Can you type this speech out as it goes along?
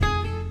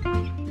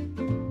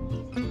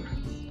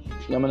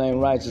Yeah, my name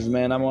Righteous,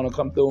 man. I want to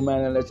come through,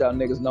 man, and let y'all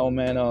niggas know,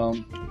 man.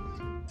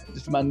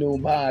 This is my new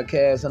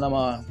podcast, and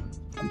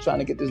I'm trying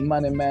to get this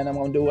money, man. I'm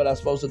gonna do what I'm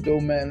supposed to do,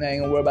 man. I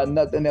ain't gonna worry about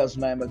nothing else,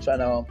 man. But trying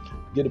to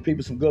give the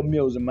people some good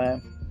music,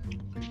 man.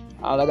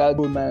 All I gotta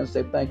do, man, is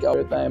say thank you for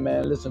everything,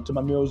 man. Listen to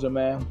my music,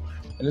 man,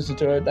 and listen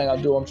to everything I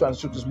do. I'm trying to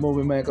shoot this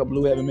movie, man. Called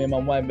Blue Heaven, me and my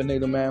wife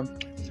Benita, man.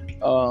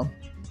 All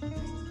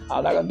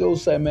I gotta do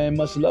is say, man,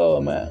 much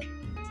love, man.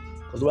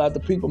 Cause without the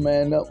people,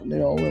 man, we'll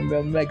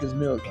never make this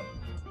music.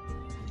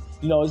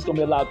 It's gonna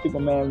be a lot of people,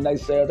 man. They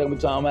say they're gonna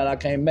be talking about I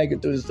can't make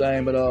it through this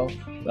thing, but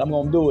I'm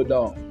gonna do it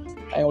though.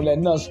 I ain't gonna let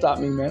nothing stop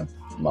me, man.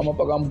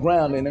 Motherfucker, I'm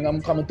grounded, nigga.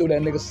 I'm coming through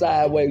that nigga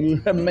sideways. You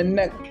hear me,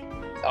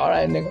 nigga? All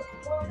right, nigga.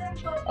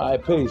 All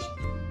right, peace.